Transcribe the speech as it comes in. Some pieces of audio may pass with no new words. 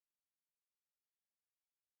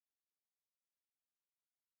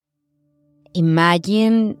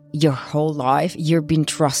Imagine your whole life you've been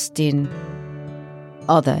trusting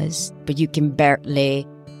others, but you can barely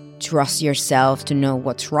trust yourself to know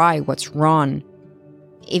what's right, what's wrong,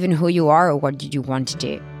 even who you are or what do you want to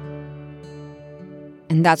do.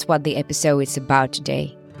 And that's what the episode is about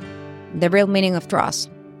today. The real meaning of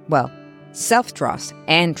trust. Well, self-trust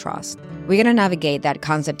and trust. We're going to navigate that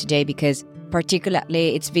concept today because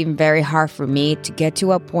particularly it's been very hard for me to get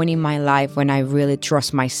to a point in my life when I really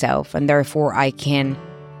trust myself, and therefore I can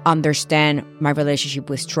understand my relationship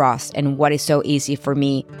with trust and what is so easy for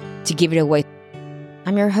me to give it away.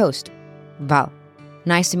 I'm your host, Val.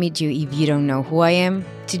 Nice to meet you if you don't know who I am.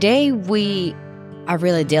 Today we are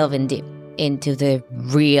really delving deep into the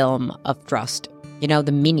realm of trust. You know,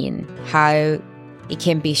 the meaning, how it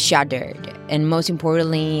can be shattered, and most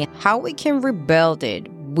importantly, how we can rebuild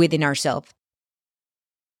it within ourselves.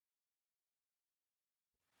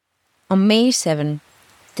 On May 7,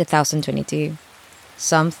 2022,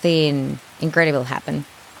 something incredible happened.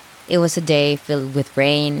 It was a day filled with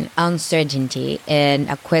rain, uncertainty, and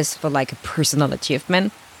a quest for a personal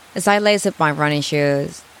achievement. As I laced up my running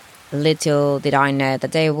shoes, little did I know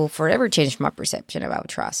that day will forever change my perception about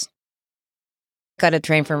trust. Got a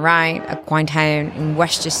train from Rye, a quaint town in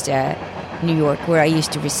Westchester, New York, where I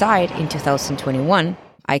used to reside in 2021.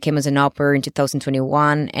 I came as an au pair in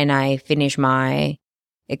 2021, and I finished my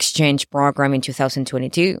exchange program in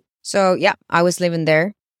 2022. So yeah, I was living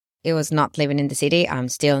there. It was not living in the city. I'm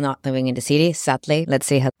still not living in the city, sadly. Let's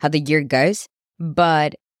see how the year goes.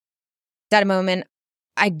 But that moment,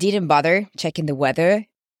 I didn't bother checking the weather.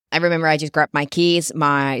 I remember I just grabbed my keys,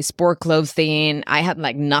 my sport clothing. I had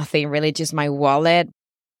nothing really, just my wallet.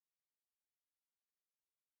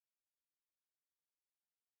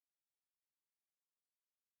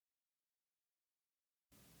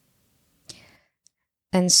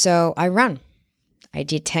 And so I ran. I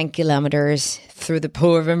did 10 kilometers through the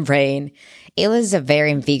pouring rain. It was a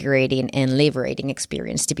very invigorating and liberating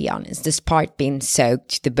experience, to be honest, despite being soaked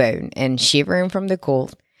to the bone and shivering from the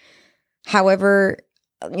cold. However,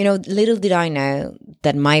 little did I know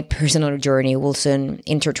that my personal journey will soon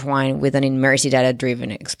intertwine with an immersive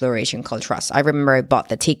data-driven exploration called Trust. I remember I bought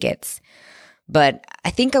the tickets, but I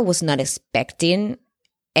think I was not expecting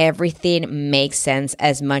everything make sense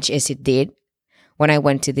as much as it did when I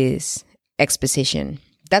went to this exposition.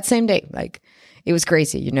 That same day, it was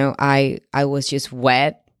crazy, I was just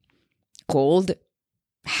wet, cold,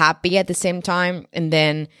 happy at the same time. And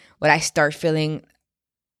then when I start feeling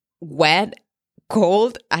wet,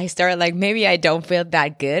 cold, I started maybe I don't feel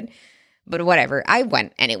that good, but whatever. I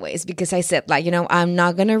went anyways because I said I'm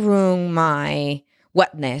not going to ruin my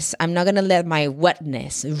wetness. I'm not going to let my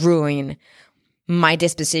wetness ruin my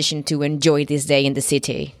disposition to enjoy this day in the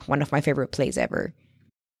city, one of my favorite places ever.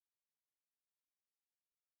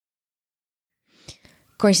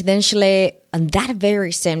 Coincidentally, on that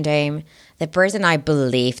very same day, the person I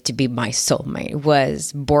believed to be my soulmate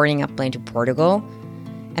was boarding a plane to Portugal,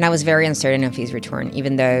 and I was very uncertain of his return,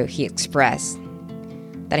 even though he expressed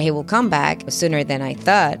that he will come back sooner than I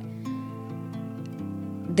thought.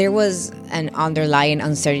 There was an underlying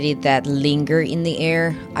uncertainty that lingered in the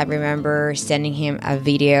air. I remember sending him a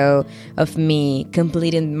video of me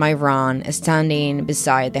completing my run, standing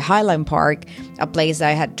beside the Highland Park, a place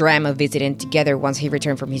I had dreamt of visiting together once he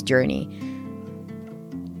returned from his journey.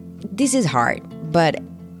 This is hard, but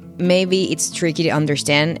maybe it's tricky to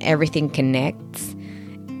understand. Everything connects.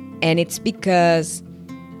 And it's because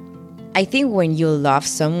I think when you love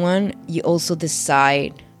someone, you also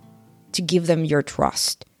decide to give them your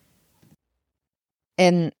trust.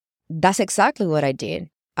 And that's exactly what I did.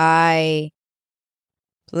 I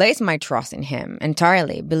placed my trust in him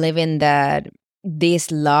entirely, believing that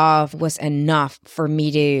this love was enough for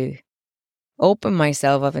me to open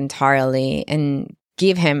myself up entirely and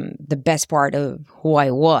give him the best part of who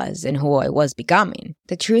I was and who I was becoming.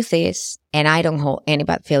 The truth is, and I don't hold any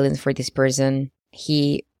bad feelings for this person,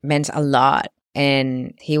 he meant a lot.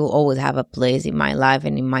 And he will always have a place in my life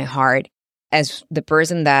and in my heart as the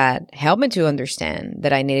person that helped me to understand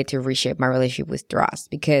that I needed to reshape my relationship with trust.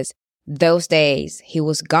 Because those days he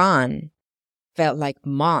was gone felt like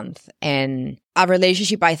months. And a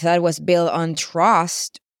relationship I thought was built on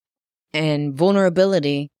trust and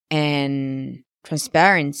vulnerability and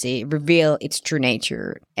transparency revealed its true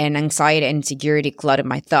nature. And anxiety and insecurity clouded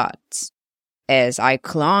my thoughts as I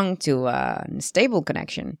clung to a stable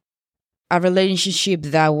connection. A relationship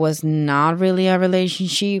that was not really a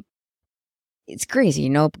relationship. It's crazy,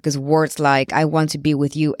 because words like, I want to be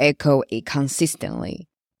with you echo it consistently,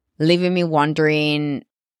 leaving me wondering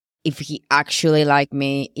if he actually liked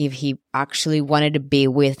me, if he actually wanted to be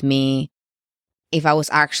with me. if I was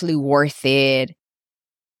actually worth it.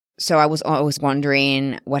 So I was always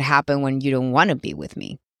wondering what happened when you don't want to be with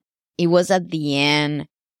me. It was at the end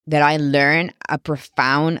that I learned a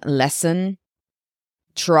profound lesson.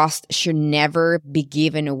 Trust should never be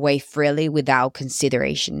given away freely without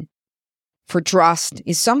consideration. For trust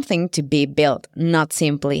is something to be built, not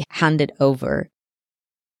simply handed over.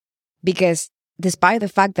 Because despite the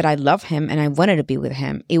fact that I love him and I wanted to be with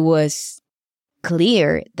him, it was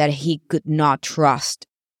clear that he could not trust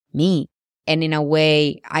me. And in a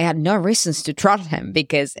way, I had no reasons to trust him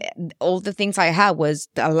because all the things I had was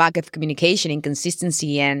a lack of communication,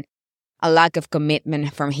 inconsistency, and a lack of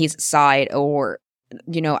commitment from his side, or,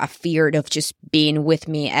 a fear of just being with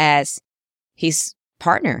me as his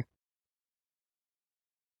partner.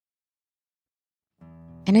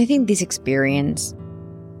 And I think this experience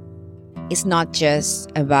is not just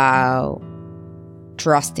about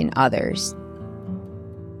trusting others.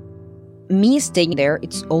 Me staying there,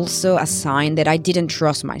 it's also a sign that I didn't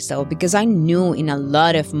trust myself, because I knew in a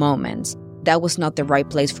lot of moments that was not the right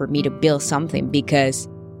place for me to build something, because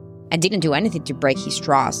I didn't do anything to break his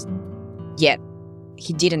trust. Yet,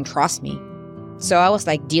 he didn't trust me. So I was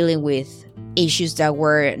dealing with issues that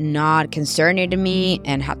were not concerning to me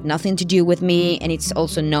and had nothing to do with me, and it's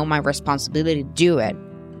also not my responsibility to do it.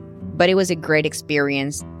 But it was a great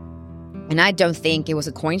experience, and I don't think it was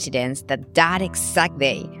a coincidence that exact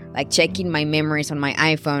day, checking my memories on my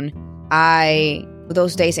iPhone,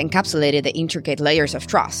 those days encapsulated the intricate layers of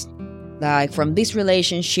trust. From this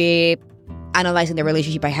relationship, analyzing the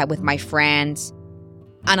relationship I had with my friends,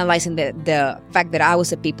 analyzing the fact that I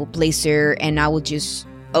was a people pleaser and I would just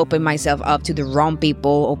open myself up to the wrong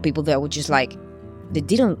people, or people that would just they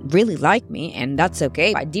didn't really like me, and that's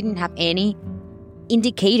okay. I didn't have any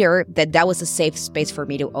indicator that was a safe space for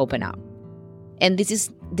me to open up. And this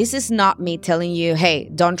is not me telling you, hey,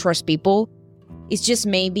 don't trust people. It's just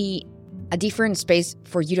maybe a different space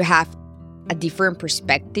for you to have a different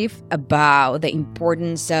perspective about the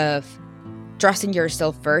importance of trusting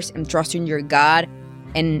yourself first and trusting your God,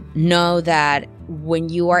 and know that when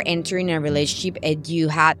you are entering a relationship and you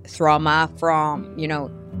had trauma from,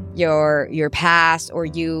 your past, or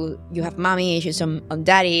you have mommy issues, on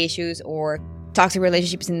daddy issues, or toxic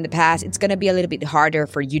relationships in the past, it's going to be a little bit harder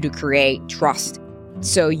for you to create trust.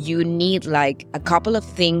 So you need a couple of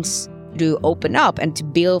things to open up and to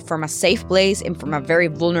build from a safe place and from a very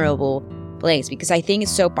vulnerable place, because I think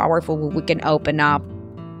it's so powerful when we can open up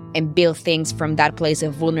and build things from that place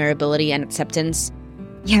of vulnerability and acceptance.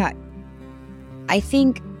 Yeah, I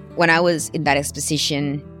think when I was in that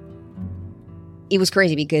exposition, it was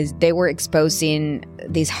crazy because they were exposing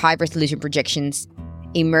these high-resolution projections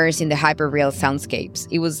immersed in the hyper-real soundscapes.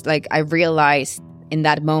 It was I realized in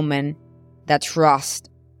that moment that trust,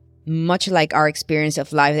 much like our experience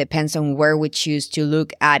of life, depends on where we choose to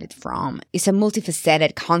look at it from. It's a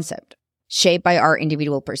multifaceted concept shaped by our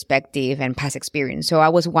individual perspective and past experience. So I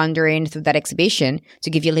was wondering through that exhibition,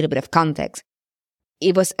 to give you a little bit of context,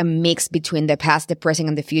 it was a mix between the past, the present,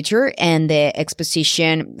 and the future, and the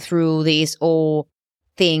exposition through these all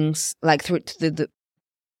things, through the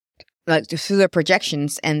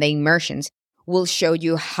projections and the immersions, will show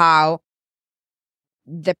you how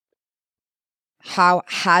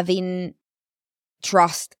having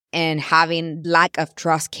trust and having lack of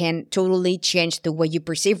trust can totally change the way you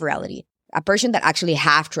perceive reality. A person that actually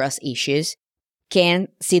have trust issues can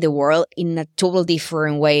see the world in a totally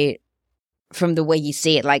different way from the way you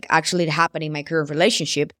see it. Actually, it happened in my current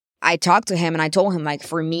relationship. I talked to him and I told him,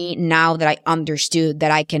 for me, now that I understood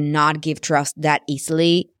that I cannot give trust that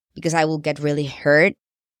easily because I will get really hurt,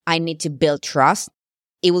 I need to build trust.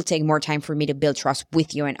 It will take more time for me to build trust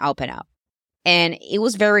with you and open up. And it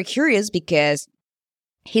was very curious because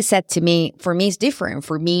he said to me, for me, it's different.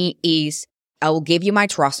 For me, I will give you my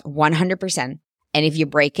trust 100%. And if you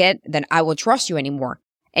break it, then I will trust you anymore.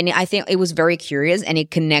 And I think it was very curious, and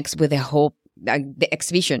it connects with the whole, the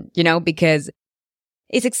exhibition, because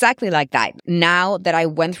it's exactly like that. Now that I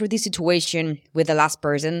went through this situation with the last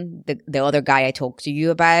person, the other guy I talked to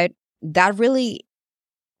you about, that really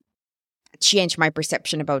changed my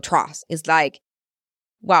perception about trust. It's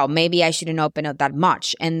wow, maybe I shouldn't open up that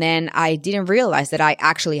much. And then I didn't realize that I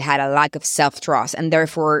actually had a lack of self-trust, and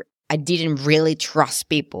therefore I didn't really trust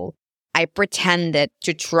people. I pretended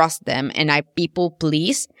to trust them, and I people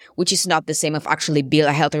please, which is not the same of actually build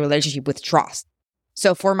a healthy relationship with trust.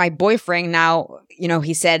 So for my boyfriend now,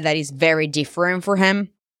 he said that it's very different for him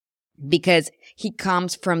because he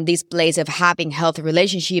comes from this place of having healthy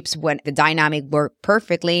relationships when the dynamic worked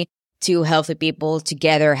perfectly. Two healthy people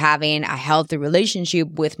together having a healthy relationship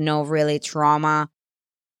with no really trauma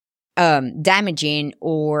damaging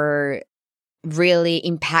or really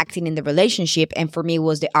impacting in the relationship. And for me, it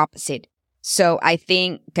was the opposite. So I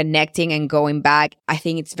think connecting and going back, I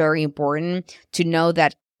think it's very important to know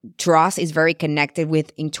that trust is very connected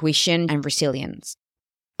with intuition and resilience.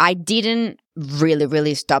 I didn't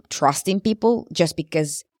really stop trusting people just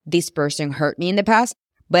because this person hurt me in the past.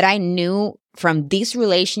 But I knew from this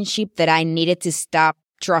relationship that I needed to stop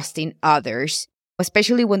trusting others,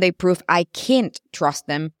 especially when they prove I can't trust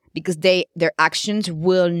them because their actions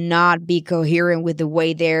will not be coherent with the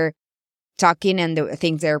way they're talking and the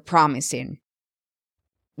things they're promising.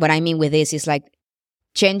 What I mean with this is like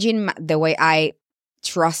changing the way I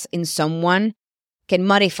trust in someone can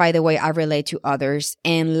modify the way I relate to others.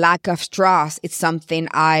 And lack of trust is something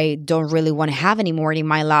I don't really want to have anymore in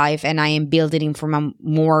my life. And I am building it from a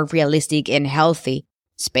more realistic and healthy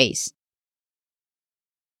space.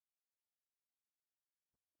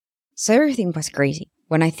 So everything was crazy.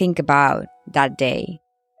 When I think about that day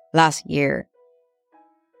last year,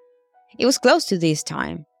 it was close to this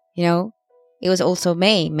time, you know? It was also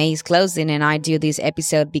May. May is closing, and I do this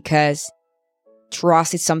episode because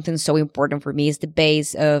trust is something so important for me. It's the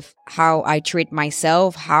base of how I treat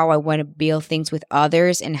myself, how I want to build things with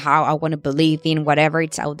others, and how I want to believe in whatever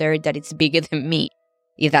it's out there that it's bigger than me,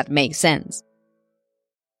 if that makes sense.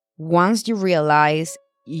 Once you realize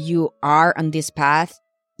you are on this path,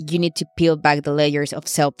 you need to peel back the layers of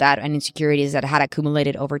self-doubt and insecurities that had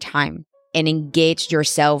accumulated over time and engage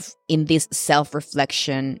yourself in this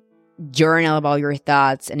self-reflection. Journal about your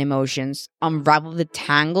thoughts and emotions, unravel the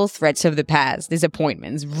tangled threads of the past,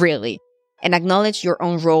 disappointments, really, and acknowledge your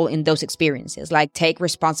own role in those experiences. Like, take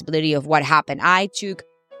responsibility of what happened. I took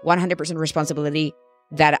 100% responsibility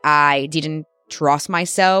that I didn't trust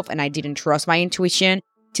myself and I didn't trust my intuition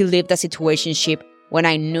to live the situationship when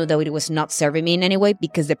I knew that it was not serving me in any way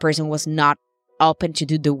because the person was not open to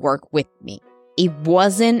do the work with me. It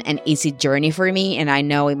wasn't an easy journey for me, and I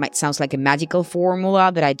know it might sound like a magical formula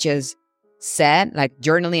that I just said, like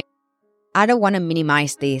journaling. I don't want to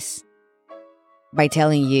minimize this by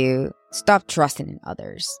telling you, stop trusting in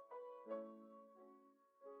others.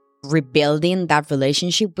 Rebuilding that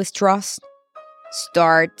relationship with trust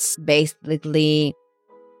starts basically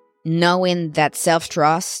knowing that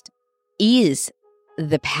self-trust is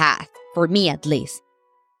the path, for me at least,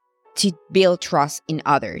 to build trust in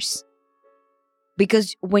others.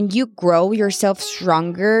 Because when you grow yourself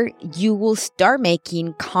stronger, you will start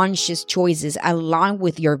making conscious choices aligned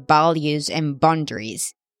with your values and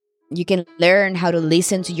boundaries. You can learn how to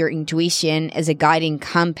listen to your intuition as a guiding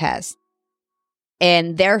compass.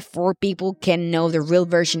 And therefore, people can know the real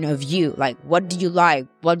version of you. Like, what do you like?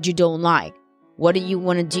 What you don't like? What do you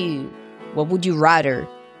want to do? What would you rather?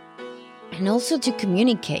 And also to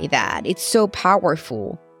communicate that. It's so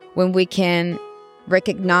powerful when we can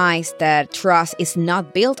recognize that trust is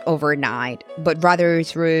not built overnight, but rather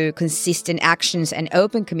through consistent actions and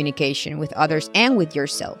open communication with others and with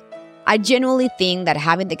yourself. I genuinely think that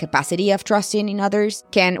having the capacity of trusting in others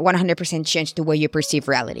can 100% change the way you perceive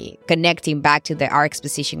reality. Connecting back to the art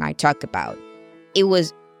exposition I talked about. It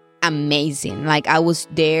was amazing. Like, I was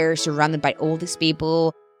there surrounded by all these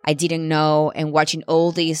people I didn't know and watching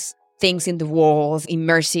all these things in the walls,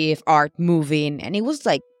 immersive art moving, and it was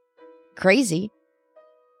like crazy.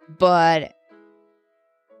 But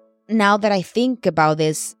now that I think about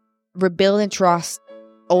this, rebuilding trust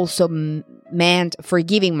also meant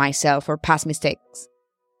forgiving myself for past mistakes.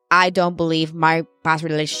 I don't believe my past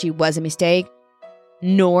relationship was a mistake,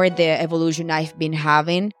 nor the evolution I've been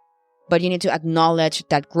having. But you need to acknowledge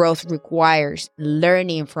that growth requires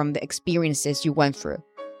learning from the experiences you went through.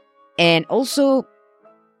 And also,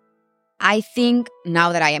 I think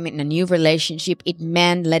now that I am in a new relationship, it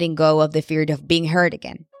meant letting go of the fear of being hurt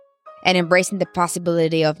again and embracing the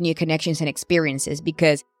possibility of new connections and experiences,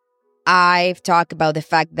 because I've talked about the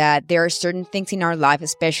fact that there are certain things in our life,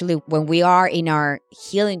 especially when we are in our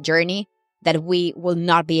healing journey, that we will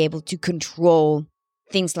not be able to control.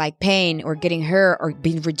 Things like pain or getting hurt or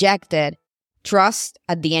being rejected. Trust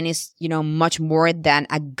at the end is, much more than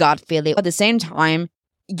a gut feeling. At the same time,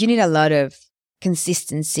 you need a lot of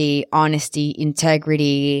consistency, honesty,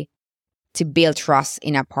 integrity to build trust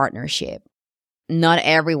in a partnership. Not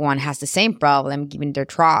everyone has the same problem giving their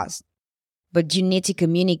trust, but you need to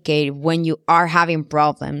communicate when you are having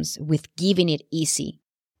problems with giving it easy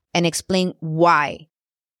and explain why,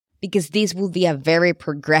 because this will be a very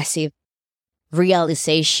progressive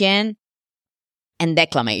realization and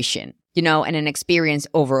declamation, and an experience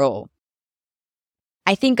overall.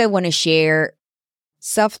 I think I want to share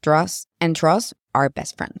self-trust and trust are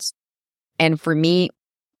best friends. And for me,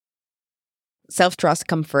 self-trust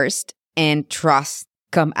come first and trust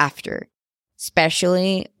come after.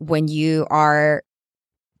 especially when you are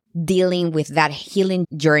dealing with that healing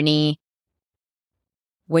journey,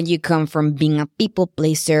 when you come from being a people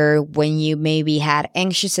pleaser, when you maybe had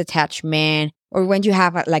anxious attachment, or when you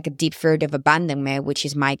have a deep fear of abandonment, which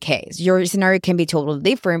is my case. Your scenario can be totally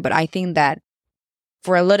different, but I think that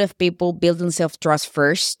for a lot of people, building self-trust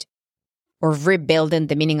first or rebuilding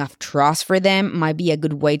the meaning of trust for them might be a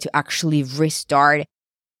good way to actually restart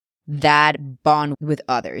that bond with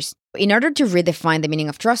others. In order to redefine the meaning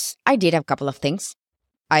of trust, I did a couple of things.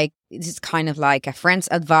 This is kind of like a friend's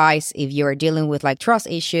advice if you're dealing with trust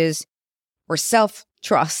issues or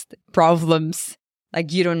self-trust problems.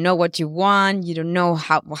 You don't know what you want. You don't know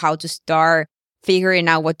how to start figuring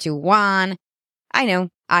out what you want. I know.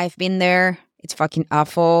 I've been there. It's fucking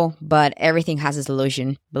awful, but everything has a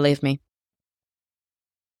solution. Believe me.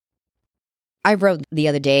 I wrote the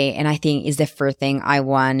other day, and I think it's the first thing I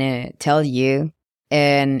want to tell you.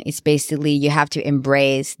 And it's basically you have to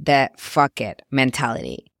embrace the fuck it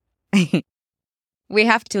mentality. We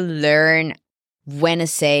have to learn when to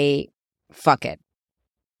say fuck it.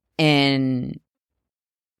 And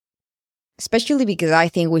especially because I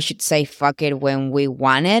think we should say fuck it when we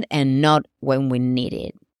want it and not when we need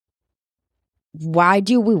it. Why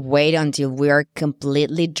do we wait until we are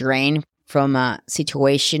completely drained from a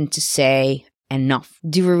situation to say enough?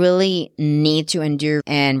 Do we really need to endure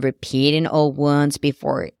and repeat in old wounds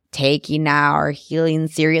before taking our healing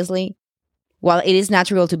seriously? While it is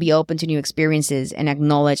natural to be open to new experiences and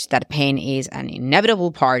acknowledge that pain is an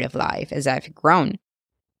inevitable part of life as I've grown,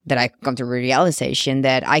 that I come to a realization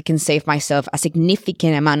that I can save myself a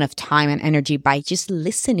significant amount of time and energy by just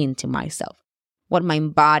listening to myself, what my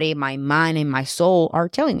body, my mind, and my soul are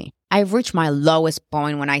telling me. I've reached my lowest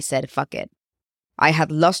point when I said fuck it. I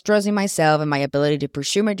had lost trust in myself and my ability to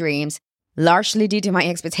pursue my dreams, largely due to my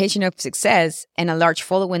expectation of success and a large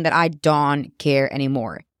following that I don't care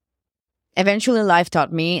anymore. Eventually, life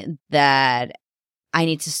taught me that I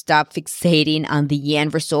need to stop fixating on the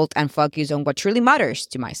end result and focus on what truly matters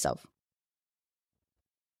to myself.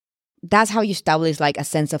 That's how you establish a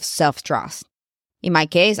sense of self-trust. In my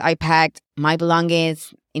case, I packed my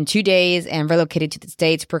belongings in 2 days and relocated to the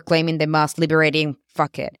States, proclaiming the most liberating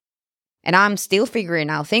fuck it. And I'm still figuring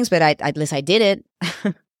out things, but at least I did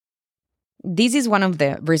it. This is one of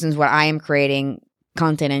the reasons why I am creating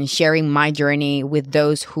content and sharing my journey with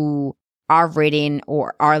those who are reading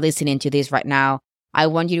or are listening to this right now. I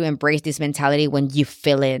want you to embrace this mentality when you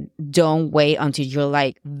feel it. Don't wait until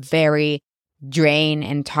you're very drained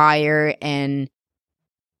and tired and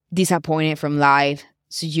disappointed from life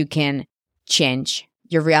so you can change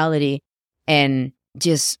your reality and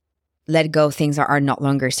just let go of things that are not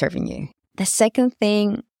longer serving you. The second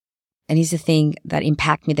thing, and it's the thing that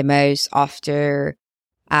impacted me the most after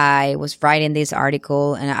I was writing this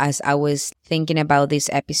article and as I was thinking about this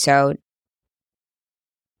episode,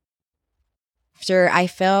 after I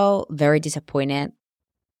felt very disappointed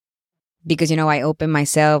because, I opened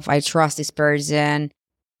myself, I trust this person,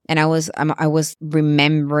 and I was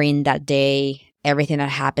remembering that day, everything that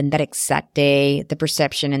happened that exact day, the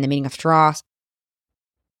perception and the meaning of trust.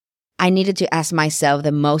 I needed to ask myself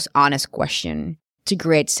the most honest question to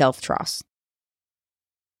create self-trust.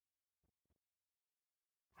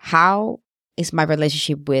 How is my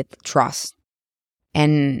relationship with trust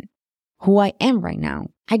and who I am right now?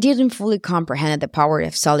 I didn't fully comprehend the power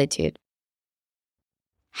of solitude.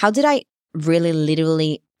 How did I really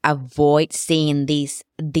literally avoid seeing this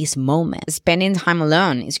moment? Spending time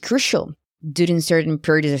alone is crucial during certain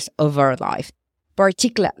periods of our life,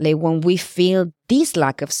 particularly when we feel this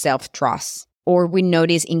lack of self-trust or we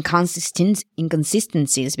notice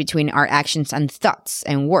inconsistencies between our actions and thoughts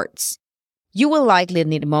and words. You will likely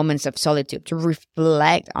need moments of solitude to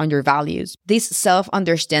reflect on your values. This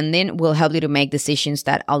self-understanding will help you to make decisions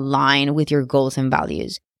that align with your goals and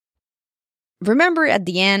values. Remember, at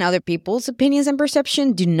the end, other people's opinions and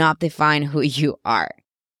perception do not define who you are.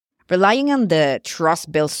 Relying on the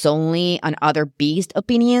trust built solely on other beast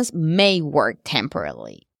opinions may work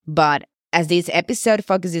temporarily. But as this episode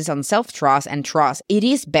focuses on self-trust and trust, it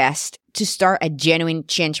is best to start a genuine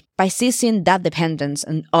change by ceasing that dependence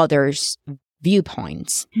on others'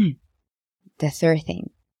 viewpoints. The third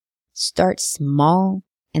thing, start small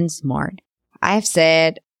and smart. I have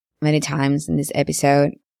said many times in this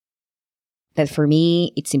episode that for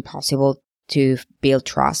me, it's impossible to build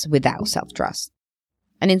trust without self-trust.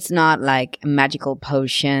 And it's not like a magical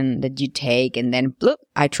potion that you take and then bloop,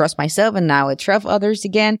 I trust myself and now I trust others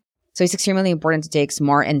again. So it's extremely important to take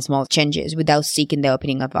smart and small changes without seeking the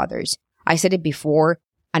opinion of others. I said it before.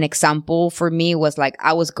 An example for me was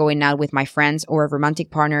I was going out with my friends or a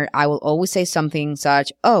romantic partner. I will always say something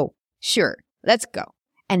such, oh, sure, let's go.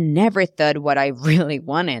 And never thought what I really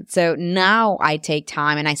wanted. So now I take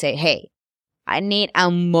time and I say, hey, I need a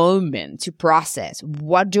moment to process.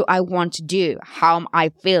 What do I want to do? How am I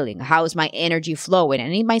feeling? How is my energy flowing?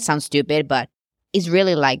 And it might sound stupid, but it's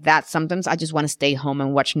really like that. Sometimes I just want to stay home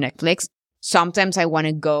and watch Netflix. Sometimes I want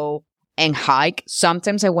to go and hike.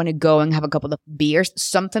 Sometimes I want to go and have a couple of beers.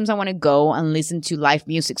 Sometimes I want to go and listen to live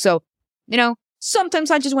music. So,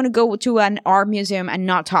 sometimes I just want to go to an art museum and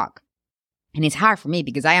not talk. And it's hard for me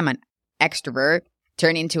because I am an extrovert,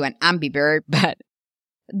 turn into an ambivert. But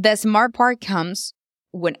the smart part comes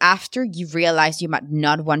when after you realize you might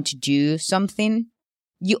not want to do something,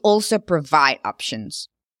 you also provide options.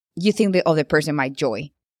 You think the other person might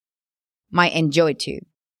enjoy too.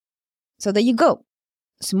 So there you go.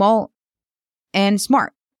 Small and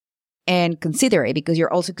smart and considerate, because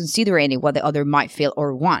you're also considering what the other might feel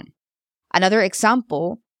or want. Another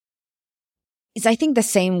example is, I think, the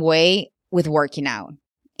same way with working out.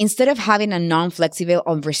 Instead of having a non-flexible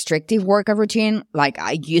or restrictive workout routine like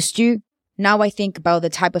I used to, now I think about the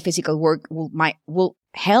type of physical work will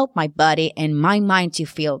help my body and my mind to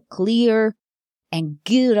feel clear and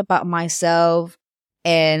good about myself.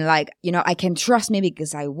 And I can trust me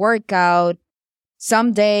because I work out.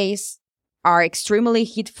 Some days are extremely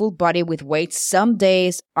hit full body with weights. Some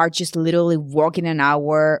days are just literally walking an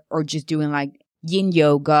hour or just doing yin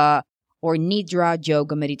yoga or nidra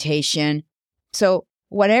yoga meditation. So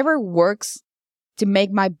whatever works to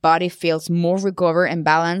make my body feels more recovered and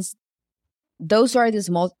balanced, those are the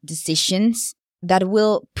small decisions that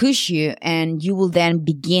will push you, and you will then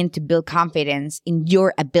begin to build confidence in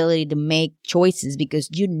your ability to make choices because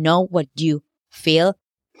you know what you feel,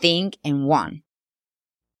 think, and want.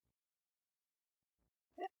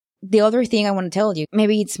 The other thing I want to tell you,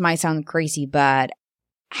 maybe it might sound crazy, but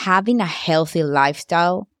having a healthy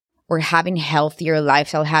lifestyle or having healthier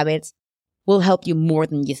lifestyle habits will help you more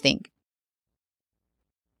than you think.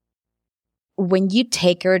 When you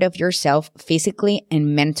take care of yourself physically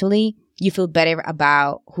and mentally, you feel better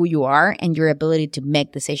about who you are and your ability to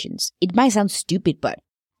make decisions. It might sound stupid, but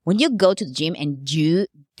when you go to the gym and you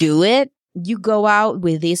do it, you go out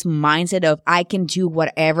with this mindset of I can do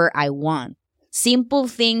whatever I want. Simple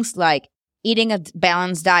things like eating a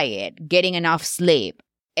balanced diet, getting enough sleep,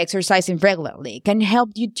 exercising regularly can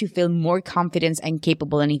help you to feel more confident and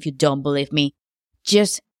capable. And if you don't believe me,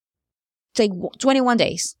 just take 21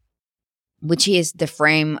 days, which is the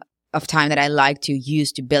frame of time that I like to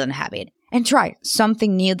use to build a habit, and try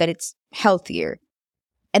something new that it's healthier.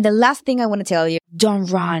 And the last thing I want to tell you, don't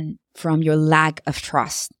run from your lack of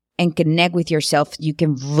trust and connect with yourself. You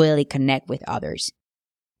can really connect with others.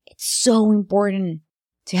 It's so important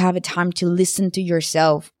to have a time to listen to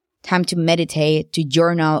yourself, time to meditate, to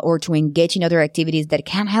journal, or to engage in other activities that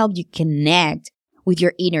can help you connect with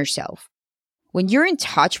your inner self. When you're in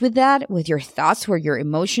touch with that, with your thoughts or your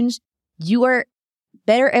emotions, you are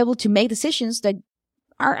better able to make decisions that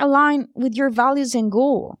are aligned with your values and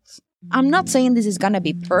goals. I'm not saying this is going to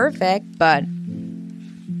be perfect, but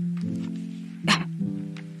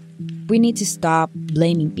we need to stop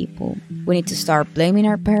blaming people. We need to start blaming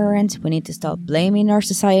our parents. We need to stop blaming our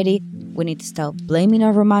society. We need to stop blaming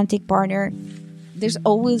our romantic partner. There's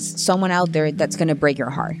always someone out there that's going to break your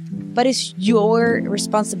heart. But it's your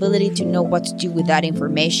responsibility to know what to do with that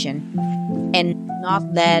information and not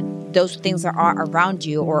let those things that are around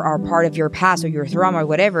you or are part of your past or your trauma or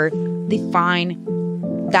whatever define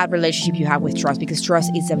that relationship you have with trust, because trust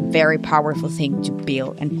is a very powerful thing to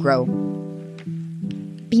build and grow.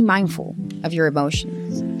 Be mindful of your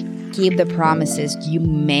emotions. Keep the promises you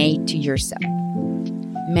made to yourself.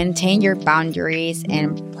 Maintain your boundaries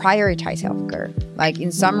and prioritize self-care.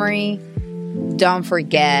 In summary, don't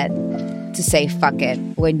forget to say fuck it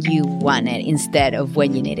when you want it instead of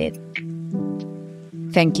when you need it.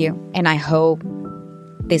 Thank you, and I hope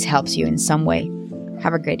this helps you in some way.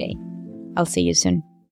 Have a great day. I'll see you soon.